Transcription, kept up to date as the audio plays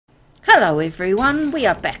Hello everyone, we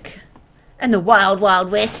are back in the wild,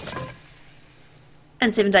 wild west.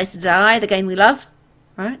 And 7 Days to Die, the game we love.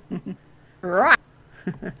 Right? Right.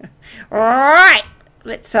 Alright,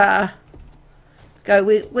 let's go.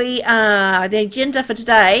 We the agenda for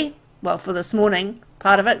today, well for this morning,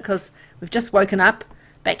 part of it, because we've just woken up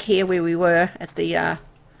back here where we were at the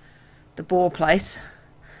boar place.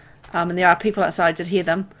 And there are people outside, I did hear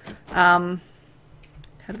them. How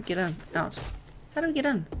do we get in? Out. How do we get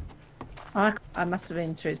in? I must have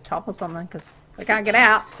been through the top or something because I can't get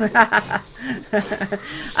out.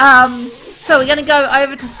 So we're going to go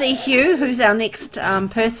over to see Hugh, who's our next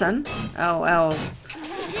person, our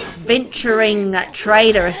venturing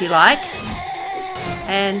trader, if you like,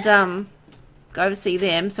 and go over to see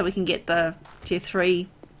them so we can get the tier 3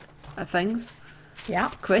 things, Yeah.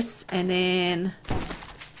 quests, and then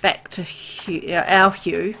back to Hugh, our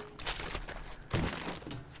Hugh.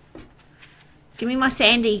 Give me my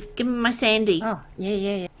Sandy. Give me my Sandy. Oh,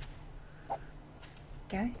 yeah.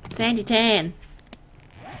 Okay. Sandy tan.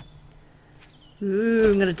 Ooh,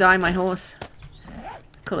 I'm gonna dye my horse.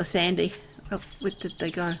 Call her Sandy. Oh, where did they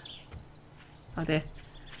go? Oh, there.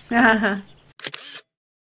 I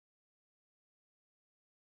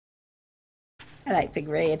like Big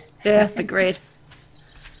Red. Yeah, big red.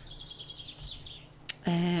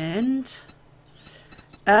 And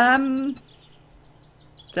the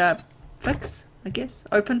fix, I guess.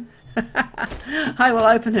 Open. I will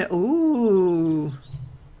open it. Ooh.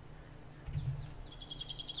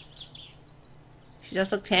 She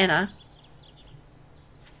just looked tanner.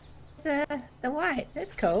 The white.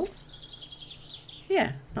 That's cool.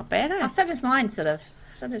 Yeah, not bad, eh? Oh, so does mine, sort of.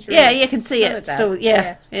 So does Yeah, red. you can see So it it does. still.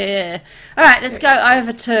 Yeah. Alright, let's go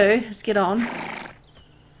over to, let's get on.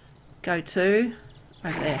 Go to,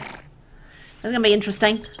 over there. That's going to be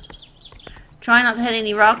interesting. Try not to hit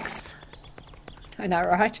any rocks. I know,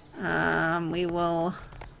 right? We will,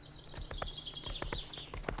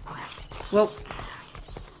 well,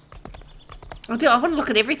 I want to look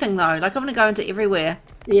at everything though. Like I want to go into everywhere.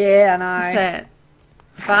 Yeah, I know. What's that?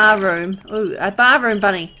 Bar room. Ooh, a bar room,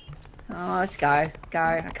 bunny. Oh, let's go. Go.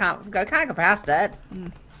 I can't go past it.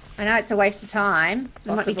 I know it's a waste of time.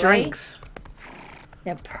 There might be possibly. drinks.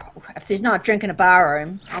 Yeah, if there's not a drink in a bar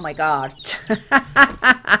room, oh my god.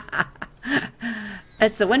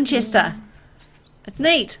 It's the Winchester. It's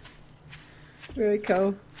neat. Very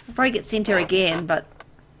cool. I'll probably get sent here again, but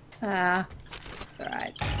It's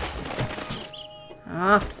alright.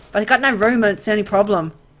 but I got no room. It's the only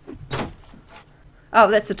problem.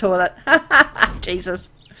 Oh, that's the toilet. Jesus.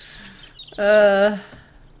 Okay.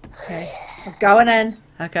 I'm going in.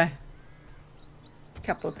 Okay. A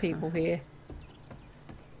couple of people here.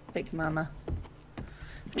 Big mama.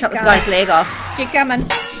 Chop this guy's leg off. She coming.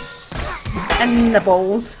 And the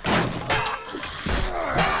balls.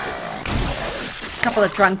 Couple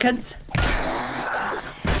of drunkards.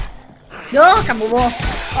 Oh, couple more.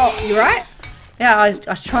 Oh, you right? Yeah, I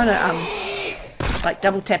was trying to like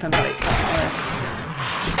double tap him, but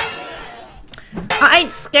I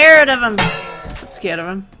ain't scared of him. I'm scared of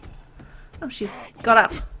him. Oh, she's got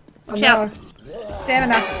up. Watch out.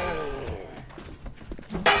 Stamina.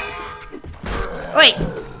 Wait,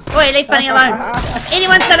 leave Bunny alone. If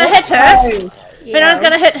anyone's gonna hit her, if anyone's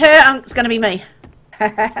gonna hit her, it's gonna be me.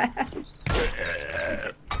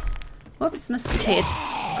 Whoops, missed his head.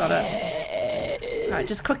 Got it. Alright,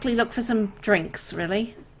 just quickly look for some drinks,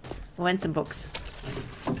 really. Oh, and some books.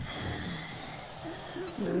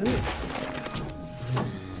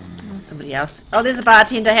 Oh, somebody else. Oh, there's a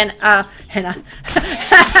bartender, Hannah.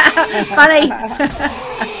 Bunny!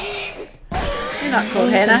 You're not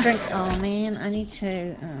called Hannah. Drink. Oh man, I need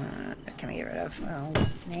to. What can I get rid of? Oh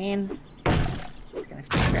man. I'm gonna have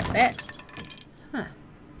to grab that. Huh.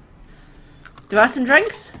 Do I have some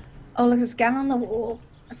drinks? Oh, look, there's a gun on the wall.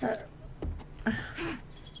 That's a.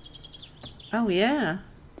 Oh, yeah.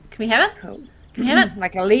 Can we have it? Cool. Can we have it?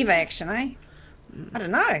 Like a lever action, eh? I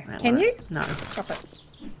don't know. Can you? No. Drop it.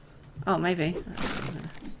 Oh, maybe.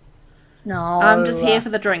 No. I'm just here for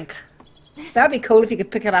the drink. That would be cool if you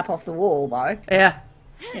could pick it up off the wall, though. Yeah.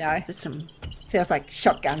 You know, There's some. feels like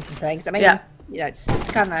shotguns and things. I mean, Yeah. you know, it's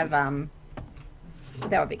kind of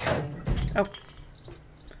that would be cool. Oh.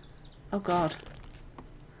 Oh, God.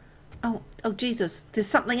 Oh, Jesus. There's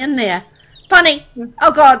something in there. Bunny!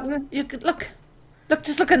 Oh, God. You could look. Look,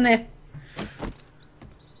 just look in there.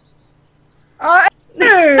 Oh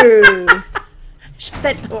no! Shut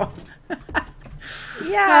that door.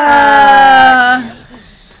 Yeah.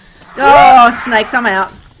 Oh, snakes, I'm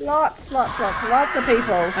out. Lots of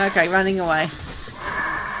people. Okay, running away.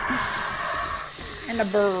 And a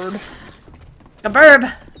bird. A burb.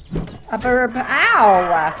 A burb.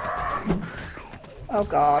 Ow! Oh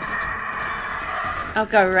god. I'll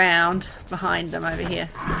go round behind them over here.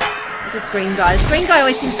 This green guy. This green guy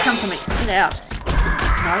always seems to come for me. Get out.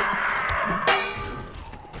 No.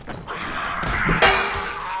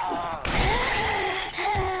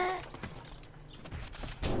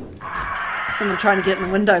 Someone trying to get in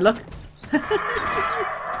the window, look.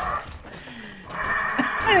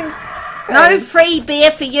 No free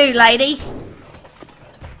beer for you, lady.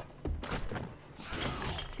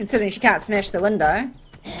 Considering she can't smash the window.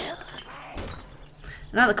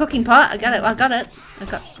 Another cooking pot. I got it.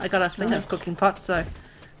 I got a thing of cooking pot, so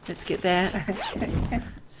let's get that.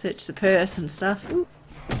 Search the purse and stuff. Do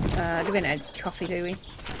we no coffee, do we?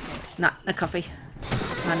 No, no coffee.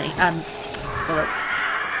 Money. Bullets.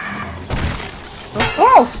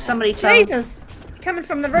 Oh! Somebody fell. Jesus! Coming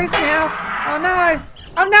from the roof now. Oh no!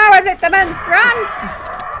 Oh no! I've let them in. Run!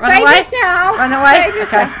 Run Save away. yourself! Run away. Save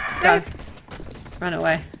yourself. Okay, go. Run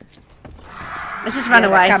away. Let's just run Yeah,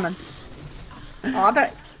 away. they're coming. Oh,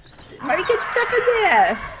 but maybe get stuff in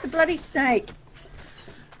there. It's just a bloody snake.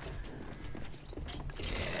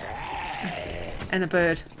 And a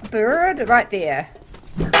bird. Bird right there.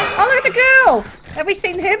 Oh, look at the girl! Have we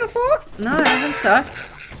seen her before? No, I don't think so.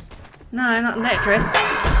 No, not in that dress.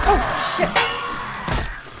 Oh, shit.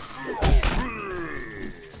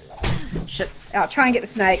 Shit. I'll try and get the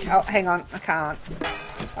snake. Oh, hang on. I can't.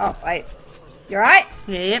 Oh, wait. You alright?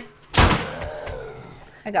 Yep.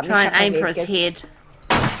 I got Try and me a aim couple for of his edges. head.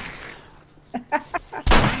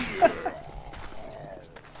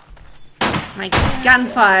 My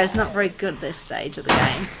gunfire is not very good this stage of the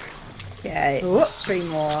game. Okay, 3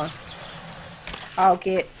 more. I'll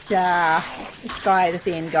get this guy, this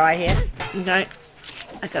end guy here. No,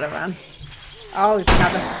 I gotta run. Oh, there's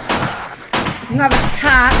another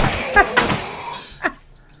tart.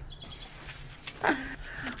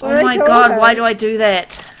 Oh my god, why do I do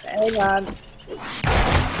that? Hang on.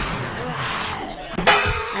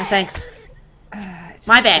 Oh, thanks.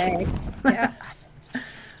 My bag. Yeah.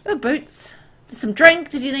 Oh, boots. There's some drink.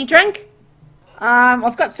 Did you need drink?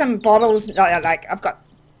 I've got some bottles. Like I've got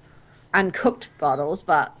uncooked bottles,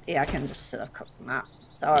 but yeah, I can just sort of cook them up.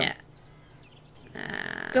 So Yeah.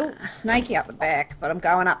 I'm still snaky up the back, but I'm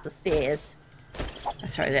going up the stairs. I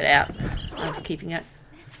throw that out. I was keeping it.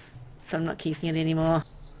 But I'm not keeping it anymore.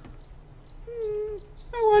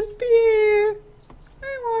 I want beer.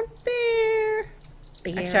 I want beer.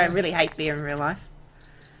 Actually, I really hate beer in real life.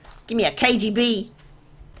 Give me a KGB.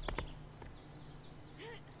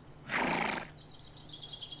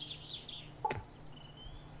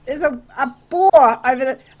 There's a boar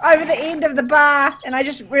over the end of the bar, and I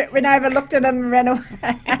just went over, looked at him, and ran away.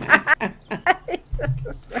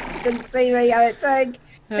 Didn't see me, I don't think.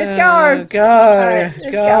 Let's go. Go.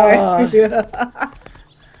 Let's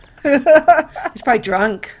go. He's probably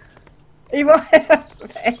drunk. He was.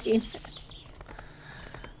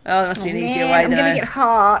 Oh, there must be an easier way I'm than gonna get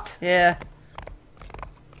hot. Yeah.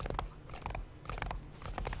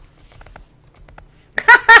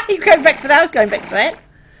 You going back for that? I was going back for that.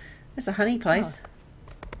 There's a honey place.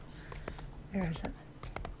 Where is it?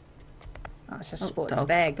 Oh, it's just a Oh, sports dog.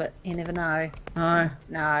 bag, but you never know. No.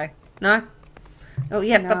 No. No? Oh,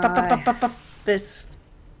 yeah. No. There's...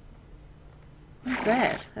 What's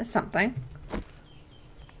that? That's something.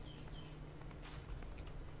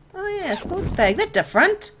 Oh, yeah. Sports bag. They're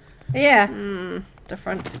different. Yeah.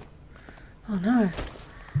 Different. Oh, no.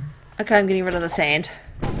 Okay, I'm getting rid of the sand.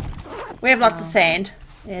 We have lots of sand.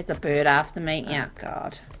 There's a bird after me. Yeah. Oh,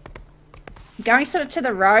 God. Going sort of to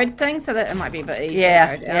the road thing so that it might be a bit easier.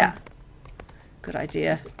 Yeah, to go down. yeah. Good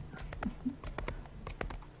idea.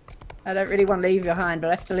 I don't really want to leave you behind, but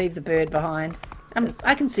I have to leave the bird behind.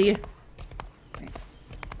 I can see you.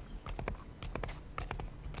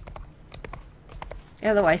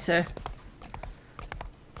 Out of the way, sir.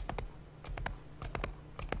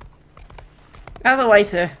 Out of the way,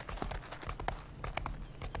 sir.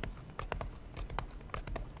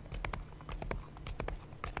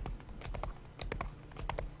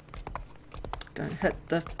 Don't hit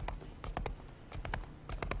the...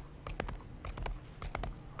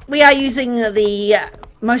 We are using the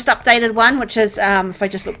most updated one, which is, if I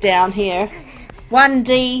just look down here,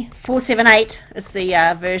 1D478 is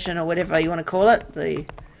the version, or whatever you want to call it, the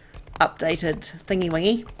updated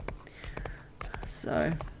thingy-wingy.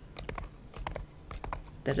 So,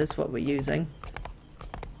 that is what we're using.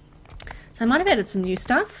 So I might have added some new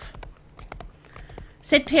stuff.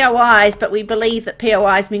 Said POIs, but we believe that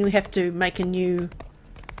POIs mean we have to make a new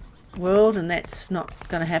world, and that's not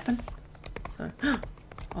going to happen. So,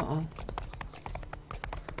 uh-oh.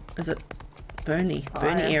 Is it Bernie?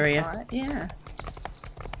 Bernie area. Yeah.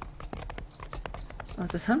 Oh,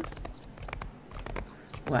 is this him?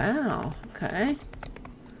 Wow, okay.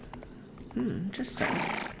 Interesting.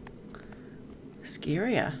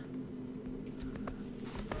 Scarier.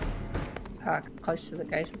 Park close to the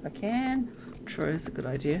gate as I can. True, it's a good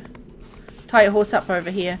idea. Tie your horse up over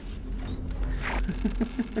here.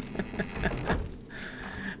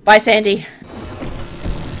 Bye, Sandy.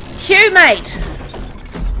 Hugh, mate!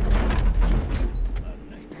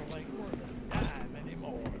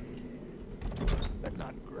 But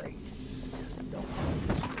not great. Just don't want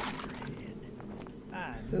this in your head.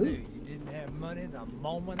 I knew you didn't have money the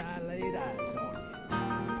moment I laid eyes on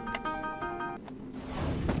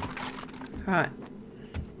you. Right.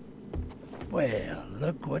 Well,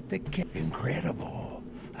 look what the incredible.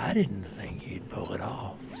 I didn't think you'd pull it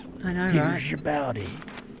off. I know, Here's right? your bounty.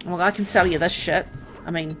 Well, I can sell you this shit.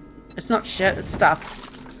 I mean, it's not shit, it's stuff.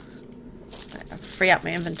 Free up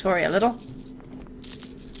my inventory a little.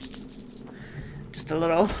 Just a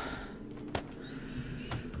little.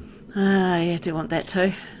 Yeah, I do want that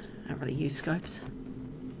too. I don't really use scopes.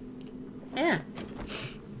 Yeah.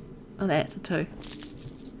 Oh, that too.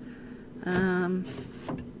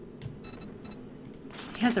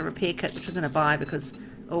 He has a repair kit which we're going to buy because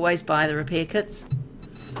always buy the repair kits.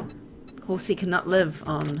 Horsey cannot live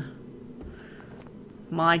on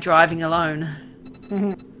my driving alone.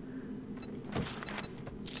 A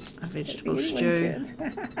vegetable stew.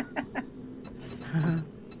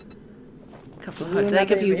 Couple of. Do they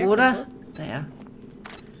give you water? There.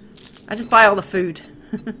 I just buy all the food.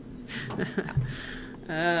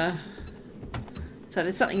 So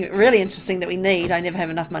there's something really interesting that we need. I never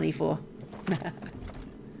have enough money for.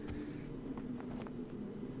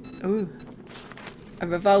 Ooh. A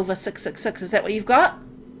revolver 666. Is that what you've got?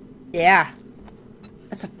 Yeah.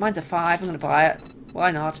 Mine's a 5. I'm going to buy it.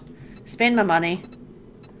 Why not? Spend my money.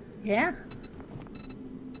 Yeah.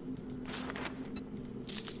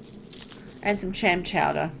 And some cham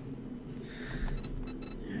chowder.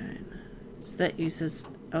 Alright. So that uses...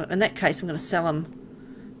 Oh, in that case, I'm going to sell them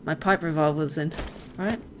my pipe revolvers in.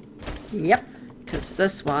 Right? Yep. Because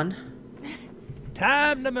this one...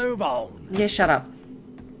 Time to move on. Yeah, shut up.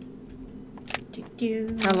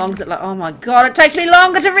 Do. How long is it? Like, oh my god, it takes me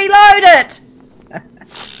longer to reload it!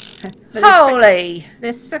 Holy!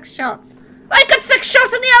 There's 6 shots. I got 6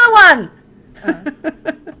 shots in the other one!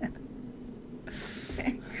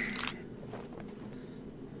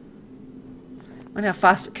 Wonder how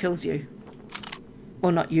fast it kills you.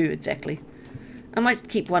 Well, not you exactly. I might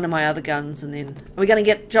keep one of my other guns and then... Are we going to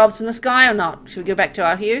get jobs from this guy or not? Should we go back to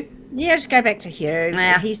our Hugh? Yeah, just go back to Hugh.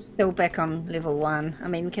 Nah. He's still back on level 1. I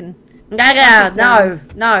mean, we can... No.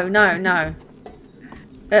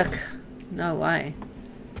 Ugh. No way.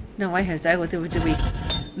 No way, Jose. Did we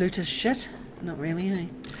loot his shit? Not really, eh?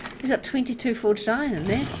 He's got 22 forged iron in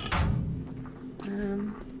there.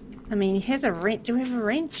 I mean, he has a wrench. Do we have a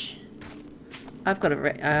wrench? I've got a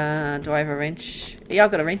do I have a wrench? Yeah,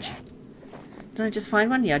 I've got a wrench. Did I just find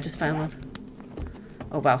one? Yeah, I just found one.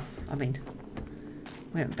 Oh, well, I mean,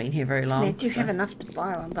 we haven't been here very long. I do have enough to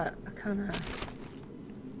buy one, but I can't...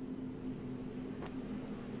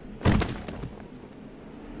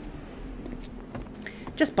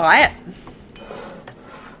 Just buy it.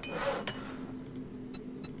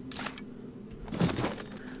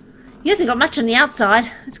 He hasn't got much on the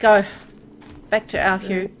outside. Let's go back to our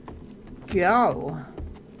Hugh. Go.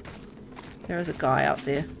 There is a guy out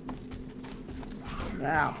there.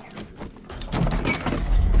 Wow.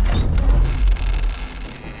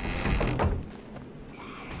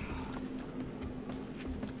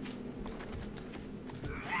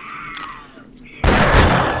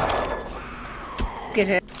 Get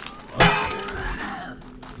her.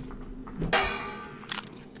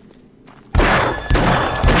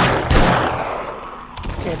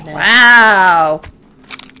 Goodness. Wow!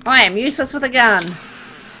 I am useless with a gun.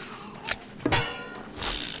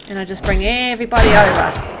 And I just bring everybody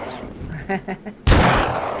over.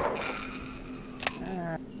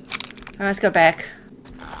 Let's go back.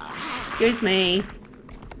 Excuse me.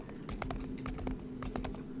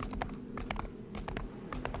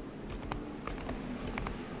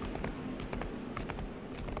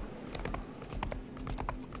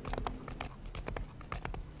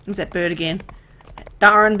 There's that bird again. That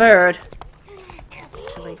darn bird.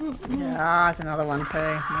 Ah, there's another one too.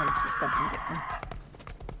 I might have to stop and get them.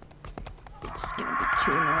 They're just gonna be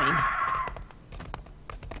too annoying.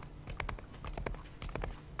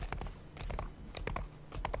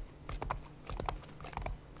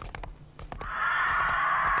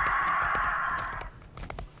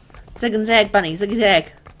 Zig and zag, bunny. Zig and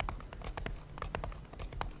zag.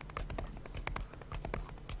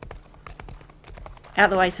 Out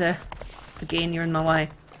the way, sir. Again, you're in my way.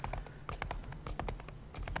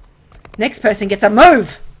 Next person gets a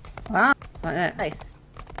move. Wow. Like that. Nice.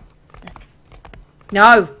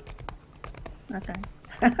 No. Okay.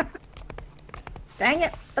 Dang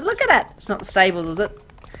it. But look at it. It's not the stables, is it?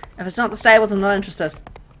 If it's not the stables, I'm not interested.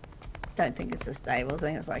 Don't think it's the stables. I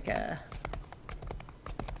think it's like a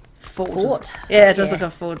Fort. Yeah, it does Yeah. look like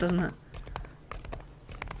a fort, doesn't it?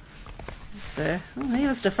 So, oh, yeah,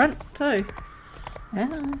 that's different too.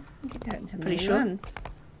 Oh, you can go into Pretty new sure. ones.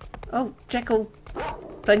 Oh, jackal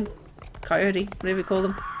thing. Coyote, whatever you call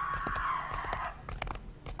them.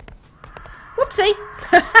 Whoopsie!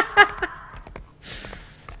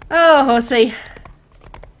 Oh, horsey.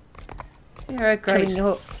 You're a great. Killing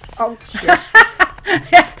your oh shit.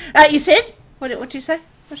 You said? What did you say?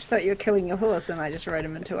 I thought you were killing your horse and I just rode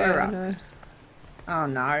him into a rock. No. Oh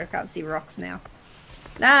no, I can't see rocks now.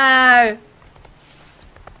 No!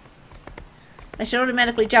 They should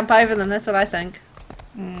automatically jump over them, that's what I think.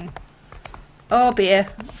 Oh, bear.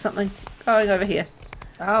 Something going over here.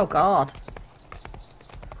 Oh god.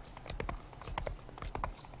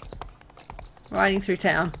 Riding through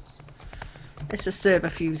town. Let's disturb a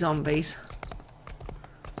few zombies.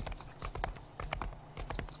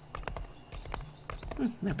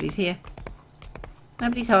 Nobody's here.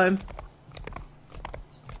 Nobody's home.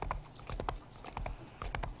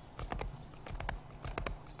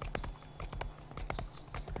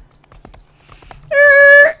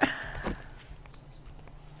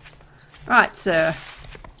 Right, sir.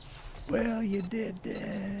 Well, you did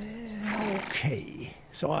okay.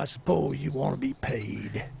 So I suppose you want to be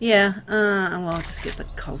paid. Yeah, well, I'll just get the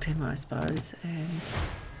colt ammo, I suppose, and,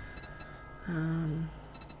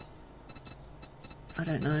 I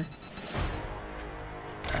don't know.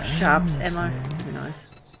 Sharps ammo, would be nice.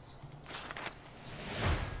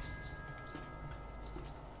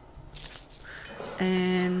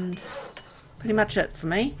 And pretty much it for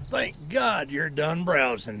me. Thank God you're done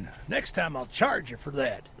browsing. Next time I'll charge you for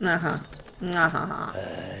that. Uh-huh. Uh-huh.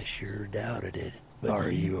 I sure doubted it. But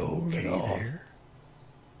are you okay there?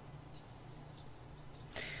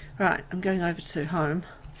 Right, I'm going over to home.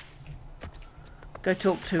 Go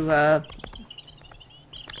talk to,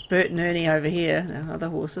 Bert and Ernie over here, the other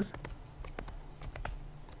horses.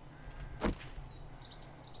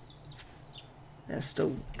 They're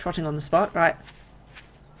still trotting on the spot, right.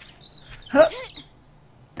 Huh.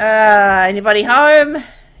 Anybody home?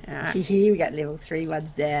 Right. We got level 3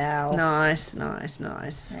 ones now. Nice, nice,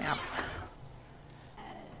 nice. Yep.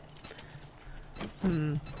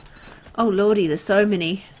 Oh lordy, there's so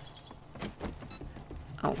many.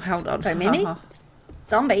 Oh, hold on. So many?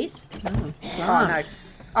 Zombies? Oh,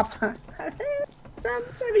 Oh plants. no. Oh,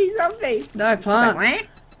 so many zombies. No, plants. Like,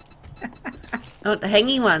 Oh, the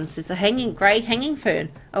hanging ones. There's a hanging, grey hanging fern.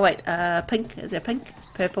 Oh wait, pink. Is there pink?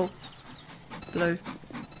 Purple? Blue?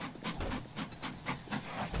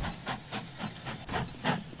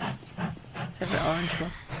 Let's have the orange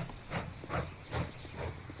one.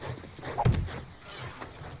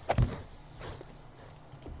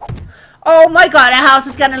 Oh my god, our house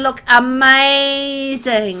is going to look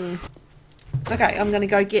amazing. Okay, I'm going to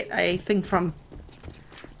go get a thing from...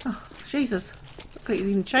 Oh, Jesus. Look like you're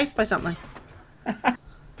being chased by something.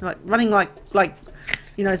 Like, running like,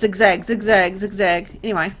 you know, zigzag, zigzag, zigzag.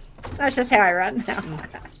 Anyway. that's just how I run now.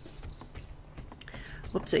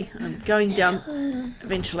 Whoopsie. I'm going down,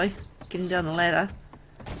 eventually. Getting down the ladder.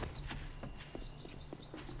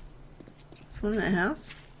 Someone in that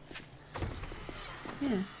house?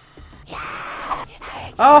 Yeah.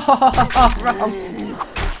 Oh, wrong.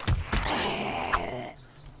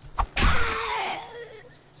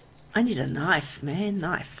 I need a knife, man.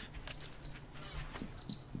 Knife.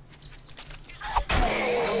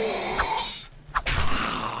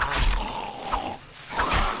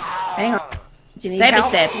 Hang on. Do you need Stabby help?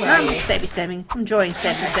 stab. Where No, are I'm you? just stabby stabbing. I'm enjoying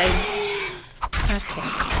stabby stabbing. Okay.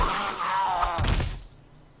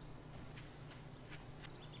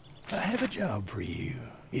 I have a job for you,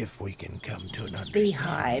 if we can come to an understanding.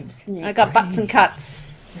 Beehives. I got butts and cuts.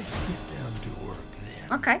 Let's get down to work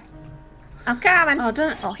then. Okay. I'm coming. Oh,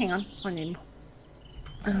 don't. Oh, hang on. I need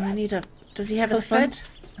Oh, I need a. Does he have a Clifford? splint?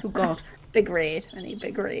 Oh God. big red. I need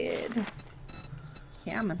big red.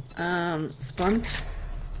 Coming. Splint.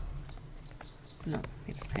 No,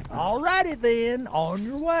 he doesn't have one. Alrighty then, on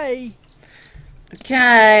your way.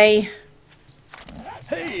 Okay.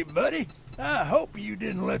 Hey, buddy. I hope you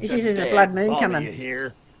didn't let This the is a dead blood moon bother coming. you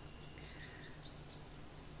here.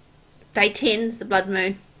 Day 10 is the blood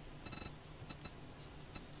moon.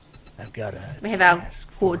 I've got a We have our task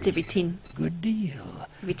for hordes every you. 10 Good deal.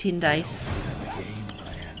 every 10 days. We have a game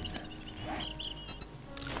plan.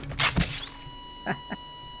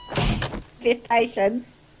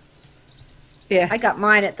 Infestations. Yeah. I got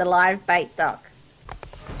mine at the live bait dock.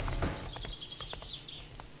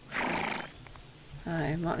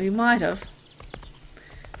 You might have.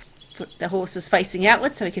 Put the horses facing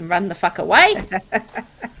outwards so we can run the fuck away.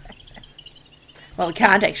 Well, we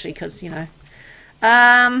can't actually because, you know.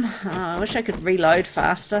 I wish I could reload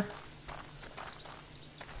faster.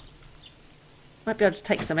 Might be able to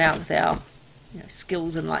take some out with our, you know,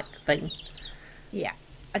 skills and like thing. Yeah.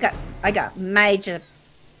 I got major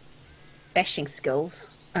bashing skills.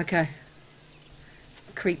 Okay.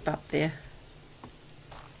 Creep up there.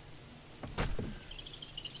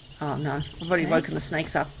 Oh no, I've already woken the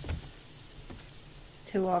snakes up.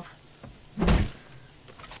 2 of.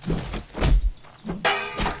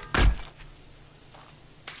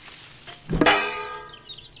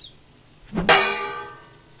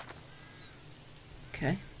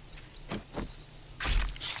 Okay.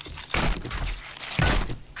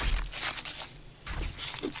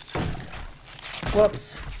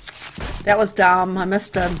 Whoops. That was dumb. I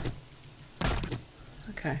missed him.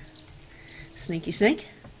 Okay. Sneaky sneak.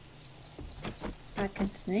 I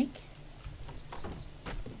can sneak.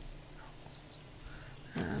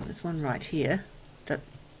 There's one right here.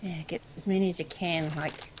 Yeah, get as many as you can,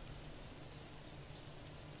 like.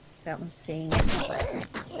 That one's seeing it.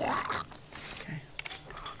 Okay.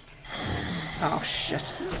 Oh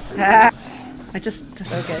shit. Ah, I just...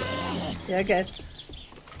 so good. You're good.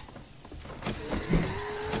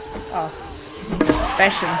 Oh,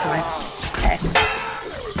 bashing my axe.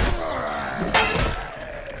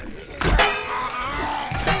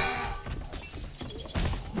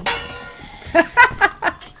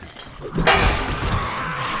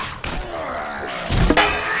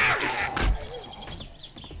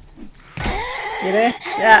 you there?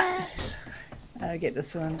 Yeah. I'll get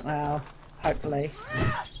this one. Well, hopefully.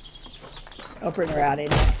 I'll bring her out in.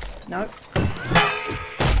 Nope.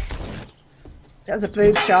 That was a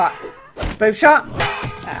boob shot. Boob shot.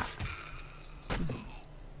 Ah.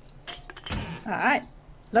 Alright.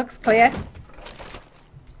 Looks clear.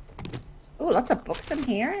 Oh, lots of books in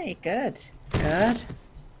here. Eh? Good. Good.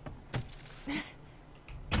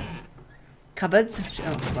 Cupboards.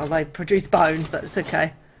 Oh, well, they produce bones, but it's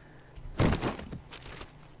okay.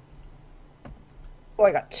 Oh,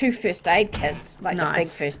 I got 2 first aid kits. Like the big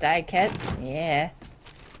Nice. first aid kits. Yeah.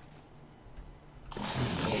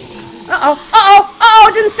 Uh-oh. Uh-oh. Oh,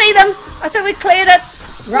 I didn't see them. I thought we cleared it.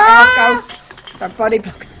 Right, Ah! I'll go. Got body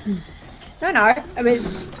block. No. I mean.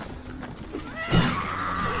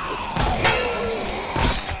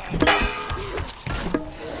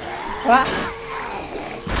 What?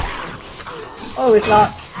 Oh, there's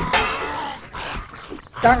lots.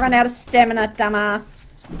 Don't run out of stamina, dumbass.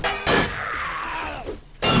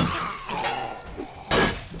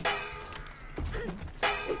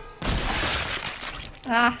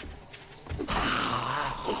 Ah.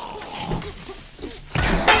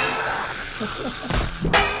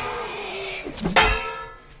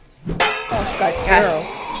 Oh, go feral.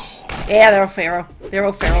 Yeah, they're all feral. They're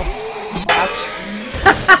all feral. Ouch.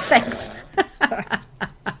 Thanks.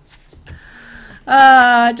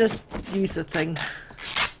 Just use the thing.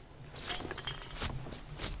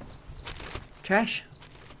 Trash.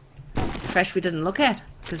 Trash we didn't look at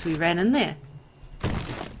because we ran in there.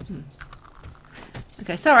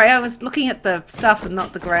 Okay, sorry, I was looking at the stuff and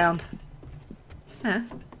not the ground. Huh?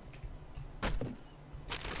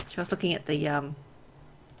 I was looking at the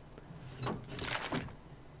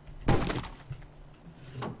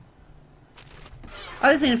Oh,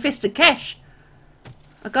 there's an infested cache.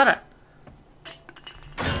 I got it.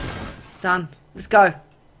 Done. Let's go.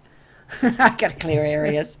 I gotta clear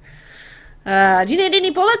areas. Do you need any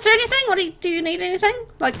bullets or anything? Do you need anything?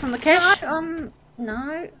 Like from the cache?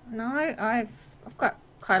 No. I've got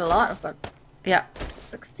quite a lot. I've got Yeah.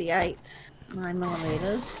 68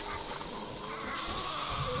 9mm.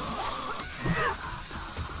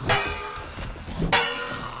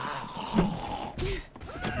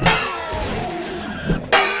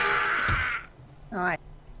 Alright.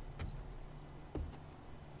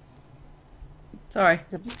 Sorry.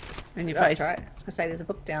 In your face. That's right. I was gonna say there's a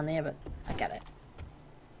book down there, but I got it.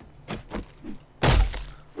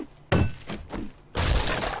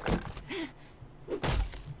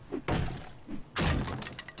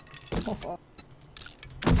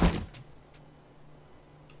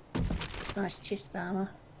 Nice chest armor.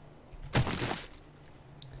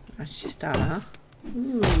 Nice chest armor, huh?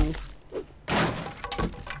 Ooh.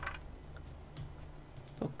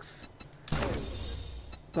 Books.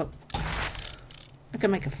 Books. I can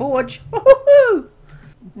make a forge. Woohoo!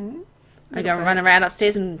 I go run around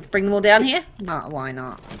upstairs and bring them all down here. No, why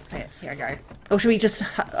not? Here I go. Or should we just...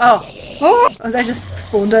 Oh! Oh, they just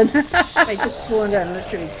spawned in. They just spawned in,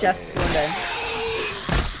 literally just spawned in.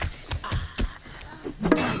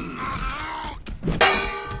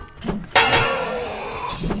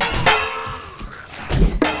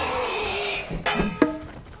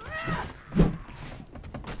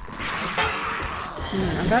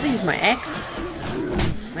 I'd rather use my axe.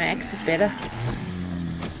 My axe is better.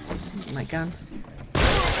 My gun.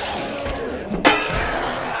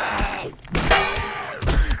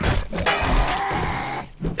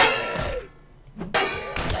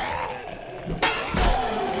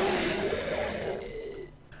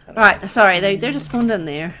 Right, sorry, they're just spawned in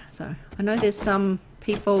there. So I know there's some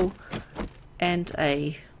people and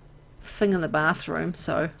a thing in the bathroom,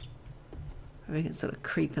 so we can sort of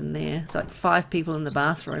creep in there. It's like 5 people in the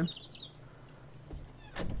bathroom.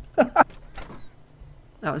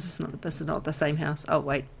 Oh, this is not the same house. Oh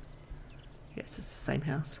wait, yes, it's the same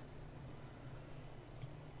house.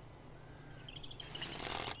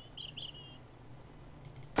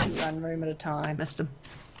 One room at a time. Missed him.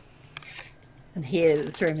 And here,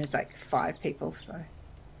 this room is like 5 people, so.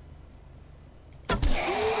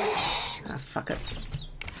 Ah, fuck it.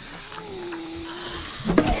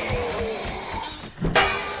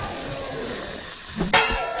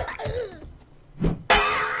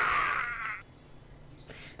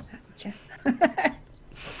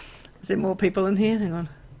 Is there more people in here? Hang on.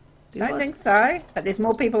 Don't think so, but there's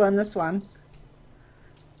more people in this one.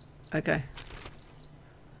 Okay.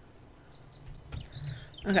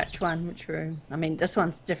 Okay. Which one? Which room? I mean, this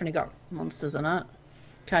one's definitely got monsters in it.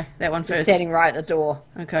 Okay, that one They're first. standing right at the door.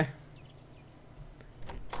 Okay.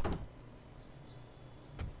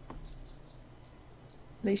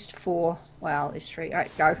 At least 4. Well, at least 3.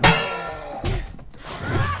 Alright, go.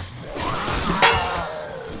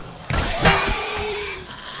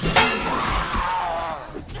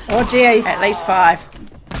 Oh, gee. At least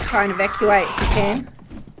 5. Try and evacuate if you can.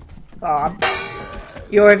 Oh,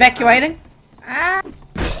 You're evacuating? ah.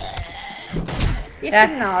 Yes Yeah.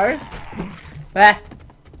 and no. There.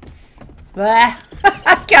 There.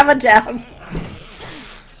 Coming down.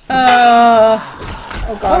 Oh.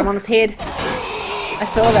 Oh god, I'm on his head. I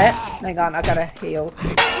saw that. Hang on, I gotta heal.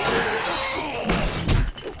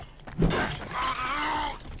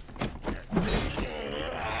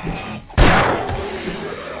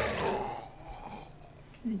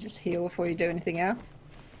 You just heal before you do anything else.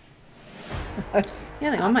 Yeah, I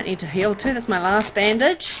think I might need to heal too. That's my last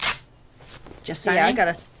bandage. Just saying.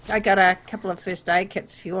 Yeah, I got a couple of first aid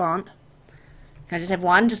kits if you want. Can I just have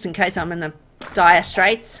one just in case I'm in the dire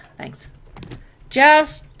straits? Thanks.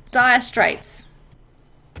 Just dire straits.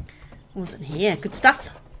 What's in here? Good stuff.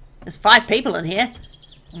 There's 5 people in here.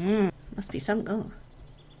 Must be some... Oh.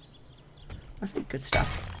 Must be good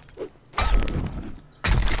stuff.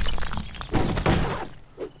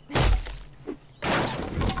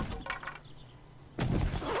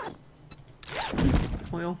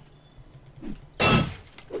 Oil.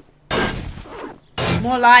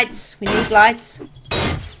 More lights. We need lights.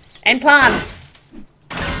 And plants.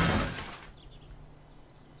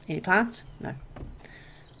 Any plants? No.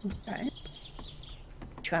 Okay.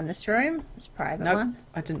 Which one? This room? This private Nope. one?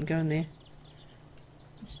 I didn't go in there.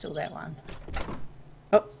 Still that one.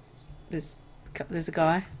 Oh, there's a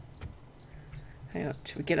guy. Hang on,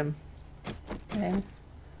 should we get him? Okay.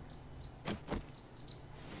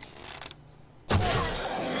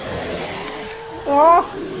 Oh!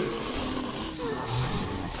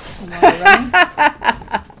 Am I running?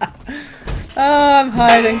 Oh, I'm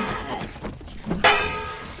hiding.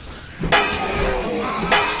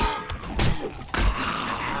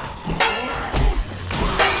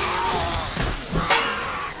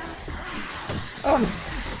 Oh!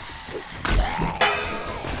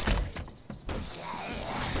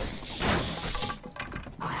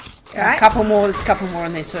 Alright. Couple more. There's a couple more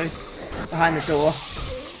in there too, behind the door.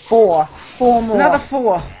 4. 4 more. Another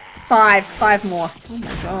 4. 5. 5 more. Oh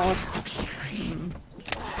my god.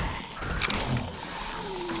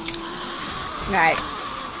 Right.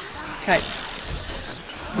 Okay.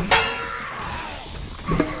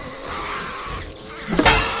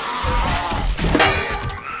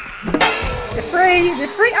 They're free! They're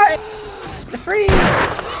free! Oh, they're free!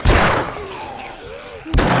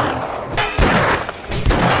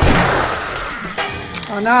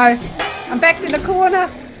 Oh no! I'm back in the corner!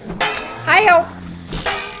 Help!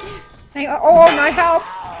 Hang on. Oh no, help!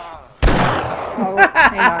 Oh,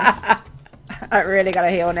 hang on. I really gotta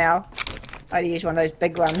heal now. I use one of those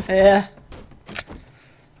big ones. Yeah.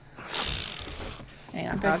 Hang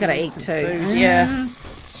on, I've gotta eat Some too. food, yeah.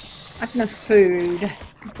 I have no food,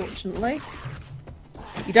 unfortunately.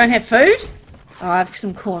 You don't have food? Oh, I have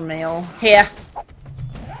some cornmeal. Here.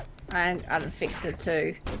 And uninfected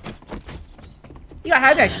too. You got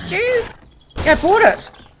hobo stew? Yeah, I bought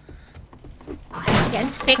it. Get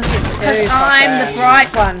infected Because too. I'm the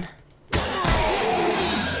bright one.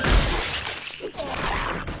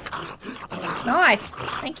 Nice.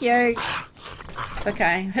 Thank you. It's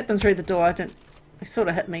okay. Hit them through the door. I didn't. They sort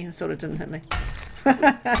of hit me. They sort of didn't hit me.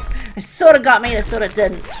 They sort of got me. They sort of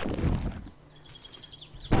didn't.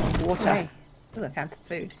 Water. Okay. Ooh, I found some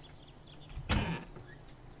food.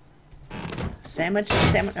 Sandwich.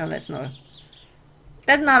 Sandwich. Oh, that's not a...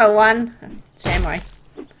 That's not a one. Shamway.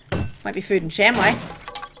 Might be food in Shamway.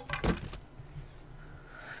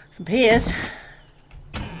 Some pears.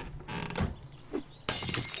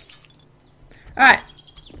 Alright.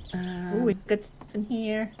 Ooh, we got stuff in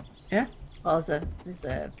here. Yeah. Oh, there's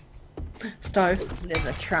a Stove.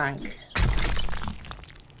 leather trunk.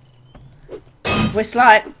 West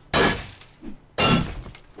Light.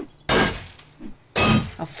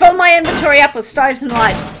 I'll fill my inventory up with stoves and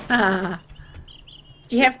lights.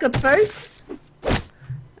 Do you have good boots?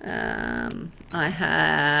 I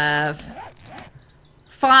have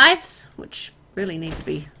 5s, which really need to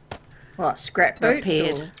be What, scrap boots?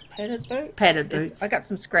 repaired. Or padded boots? Padded boots. I got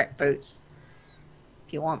some scrap boots.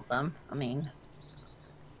 If you want them, I mean.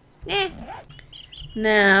 Yeah.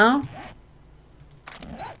 Now,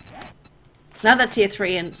 another tier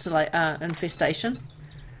 3 infestation.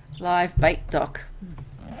 Live bait dock.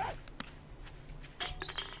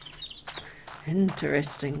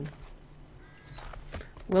 Interesting.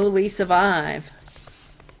 Will we survive?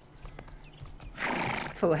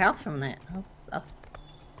 Full health from that.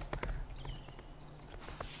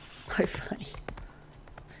 Hopefully.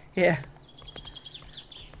 Yeah.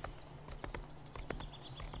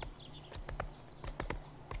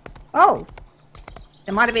 Oh!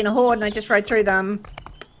 There might have been a horde and I just rode through them.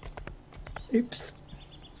 Oops.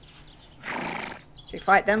 Should we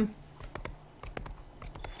fight them?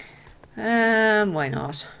 Why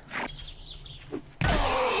not?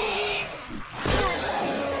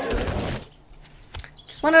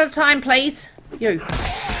 Just one at a time, please. You.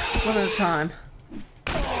 One at a time.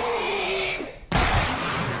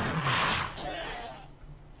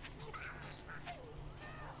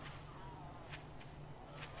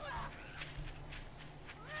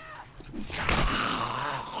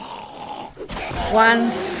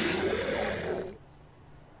 One.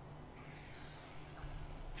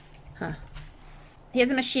 Huh.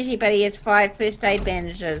 Here's a machete, but he has 5 first aid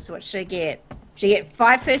bandages. What should I get? Should I get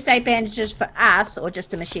 5 first aid bandages for us, or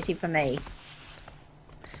just a machete for me?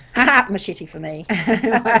 Haha, machete for me.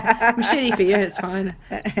 Machete for you, it's fine.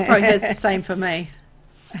 Probably is the same for me.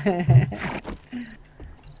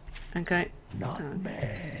 Okay. Not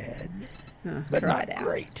bad, Oh, but try not it out.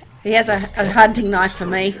 great. He has a hunting knife for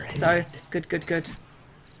me, so good, good, good.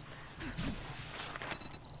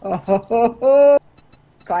 Oh, ho, ho, ho.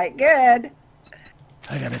 Quite good.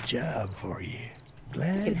 I got a job for you.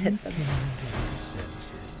 Glad You you can came hit to them. your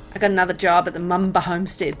senses. I got another job at the Mumba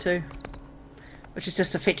homestead too, which is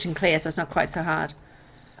just a fetch and clear, so it's not quite so hard.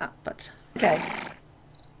 But Okay.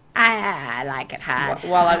 I like it hard.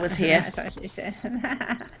 while I was here. That's what she said.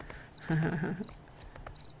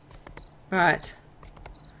 Right.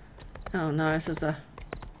 Oh no, this is a...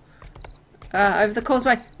 over the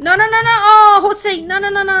causeway. No, no, no, no! Oh, horsey! No, no,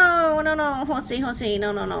 no, no! No, no, horsey, horsey!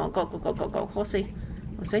 No, no, no! Go, go, go, go, go! Horsey!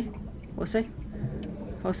 Horsey! Horsey!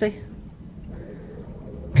 Horsey!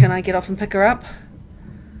 Can I get off and pick her up?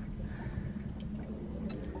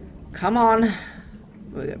 Come on!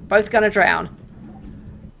 We're both gonna drown.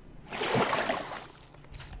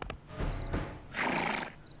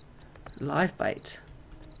 Live bait.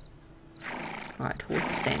 Right, horse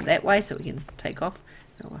stand that way so we can take off.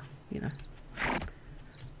 Oh, you know.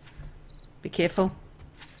 Be careful.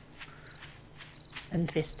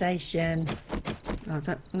 Infestation. Oh, is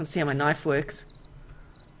that? I want to see how my knife works.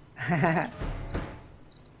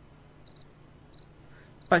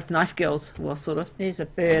 Both knife girls. Well, sort of. There's a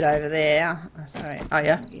bird over there. Oh, sorry. Oh,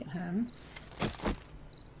 yeah? Get him.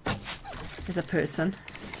 There's a person.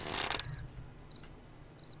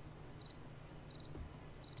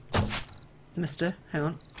 Mister, hang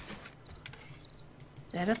on.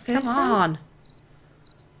 Is that a person? Come on!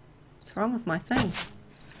 What's wrong with my thing?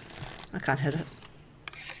 I can't hit it.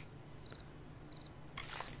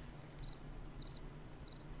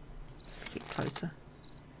 Get closer.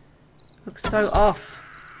 Looks so off.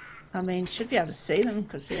 I mean, should be able to see them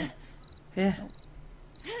because they're... Yeah.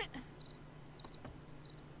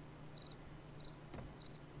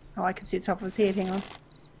 Oh, I can see the top of his head. Hang on.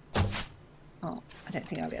 Oh, I don't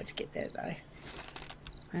think I'll be able to get there though.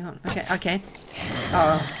 Hang on. Okay, I can.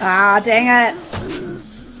 Oh. Ah, dang it.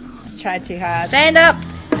 I tried too hard. Stand up.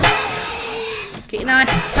 Get your knife.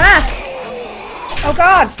 Ah! Oh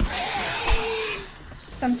god!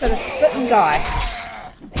 Some sort of spitting guy.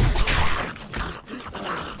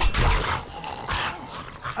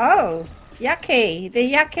 Oh, yucky.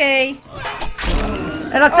 The yucky.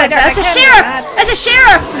 It looks Oh, like don't that's a make sheriff! him It's a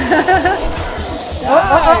sheriff!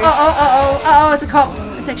 Oh, it's a cop.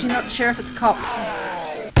 It's actually not a sheriff, it's a cop.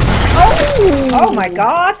 Oh my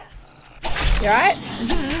god. You alright?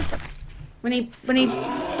 When he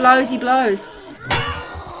blows, he blows.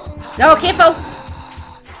 No, careful!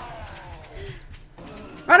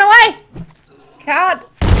 Run away! Can't.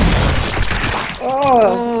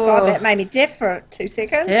 Oh, god, that made me deaf for 2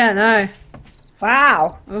 seconds. Yeah, I know.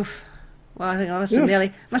 Wow. Oof. Well, I think I must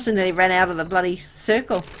have nearly ran out of the bloody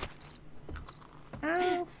circle.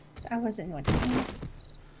 Oh, I wasn't watching.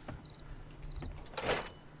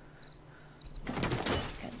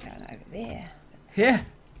 Going over there. Yeah.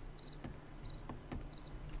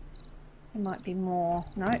 There might be more.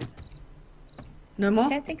 No, No more? I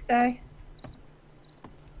don't think so.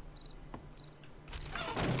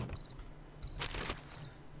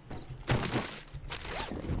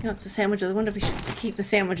 You know, it's the sandwiches. I wonder if we should keep the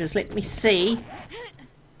sandwiches. Let me see.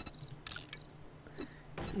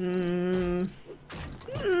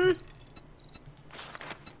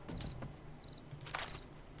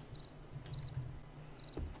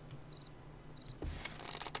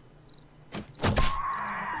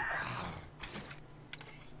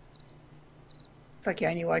 It's like you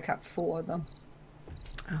only woke up 4 of them.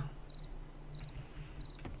 Oh.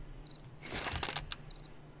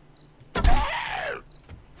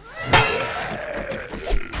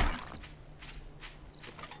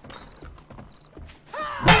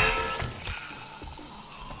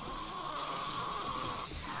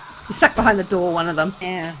 He's stuck behind the door, one of them.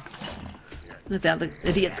 Yeah. No doubt the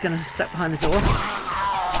idiot's going to stuck behind the door.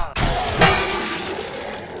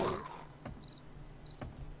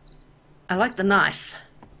 I like the knife.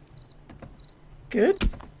 Good.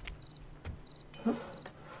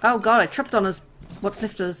 Oh god, I tripped on his, what's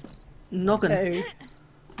left of his noggin.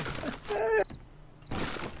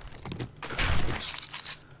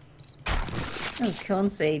 Oh, corn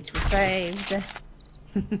seeds were saved.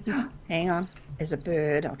 Hang on. There's a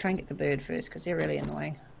bird. I'll try and get the bird first because they're really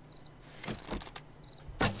annoying.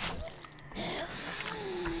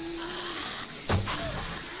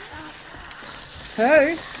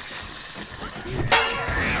 Two.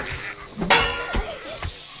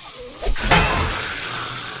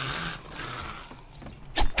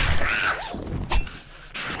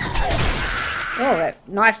 Oh, that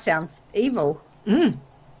knife sounds evil.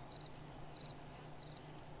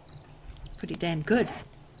 Pretty damn good.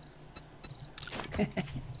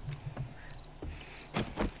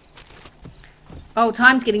 Oh,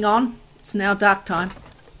 time's getting on. It's now dark time.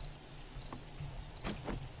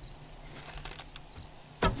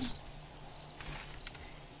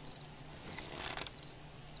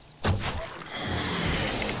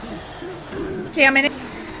 See how many?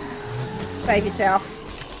 Save yourself.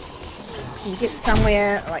 You get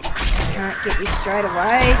somewhere like I can't get you straight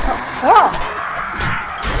away. Oh!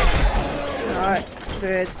 Alright,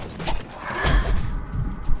 birds.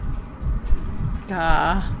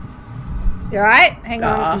 Ah. You alright? Hang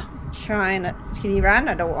on. Ah. I'm trying to. Can you run?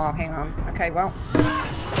 I don't. Oh, hang on. Okay, well.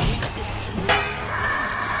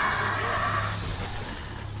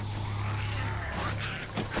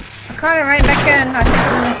 I kind of ran back in. I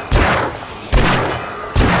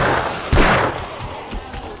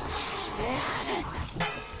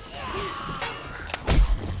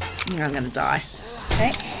think I'm gonna die.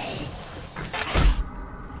 okay.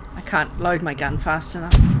 I can't load my gun fast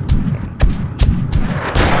enough.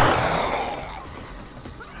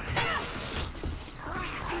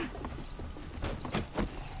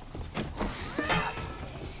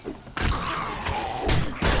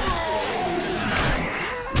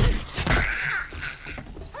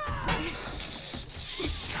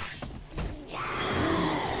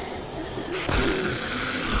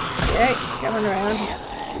 Okay, coming around.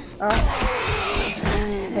 Oh.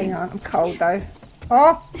 Hang on, I'm cold though.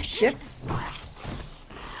 Oh, shit.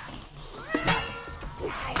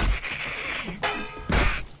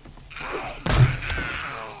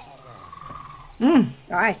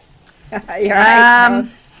 Nice. You're right.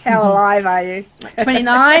 How alive are you?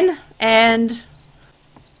 29 and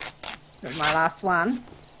This is my last one.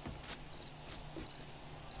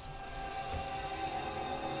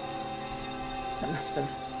 That must have.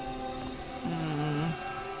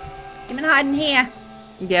 Come and hide in here.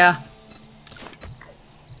 yeah.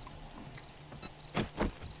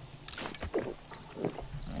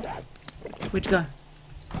 Where'd you go?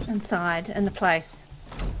 inside in the place.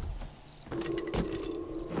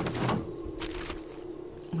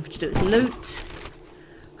 All we have to do is loot.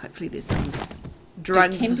 Hopefully there's some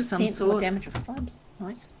drugs of some 10% more sort. damage with clubs.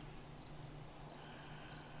 Nice.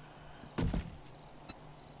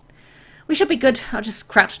 We should be good. I'll just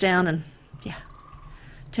crouch down and, yeah,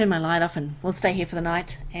 turn my light off and we'll stay here for the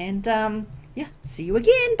night. And, yeah, see you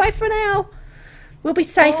again. Bye for now. We'll be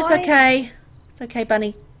safe. It's Bye. okay. It's okay,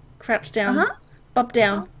 bunny. Crouch down. Uh-huh. Bob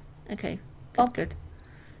down. Okay. Bob. Good.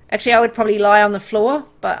 Actually, I would probably lie on the floor,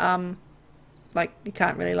 but, like, you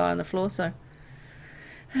can't really lie on the floor, so.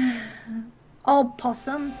 Oh,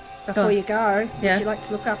 Possum, before Oh. you go, Yeah. would you like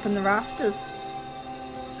to look up in the rafters?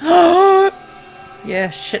 Yeah,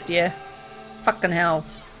 shit, yeah. Fucking hell.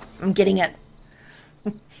 I'm getting it.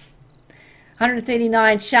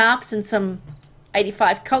 139 sharps and some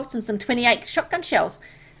 85 Colts and some 28 shotgun shells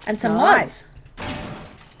and some Nice. mods.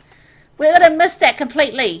 We're going to miss that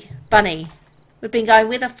completely, Bunny. We've been going,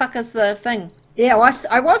 where the fuck is the thing? Yeah, well,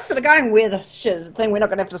 I was sort of going, where the shit is the thing? We're not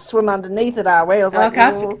going to have to swim underneath it, are we? I was like,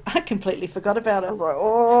 Okay, oh. I completely forgot about it. I was like,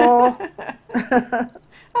 oh.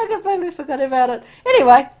 I completely forgot about it.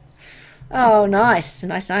 Anyway. Oh, nice.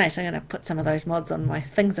 Nice. I'm going to put some of those mods on my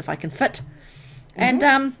things if I can fit. And,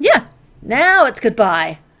 yeah. Now it's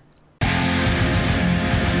goodbye.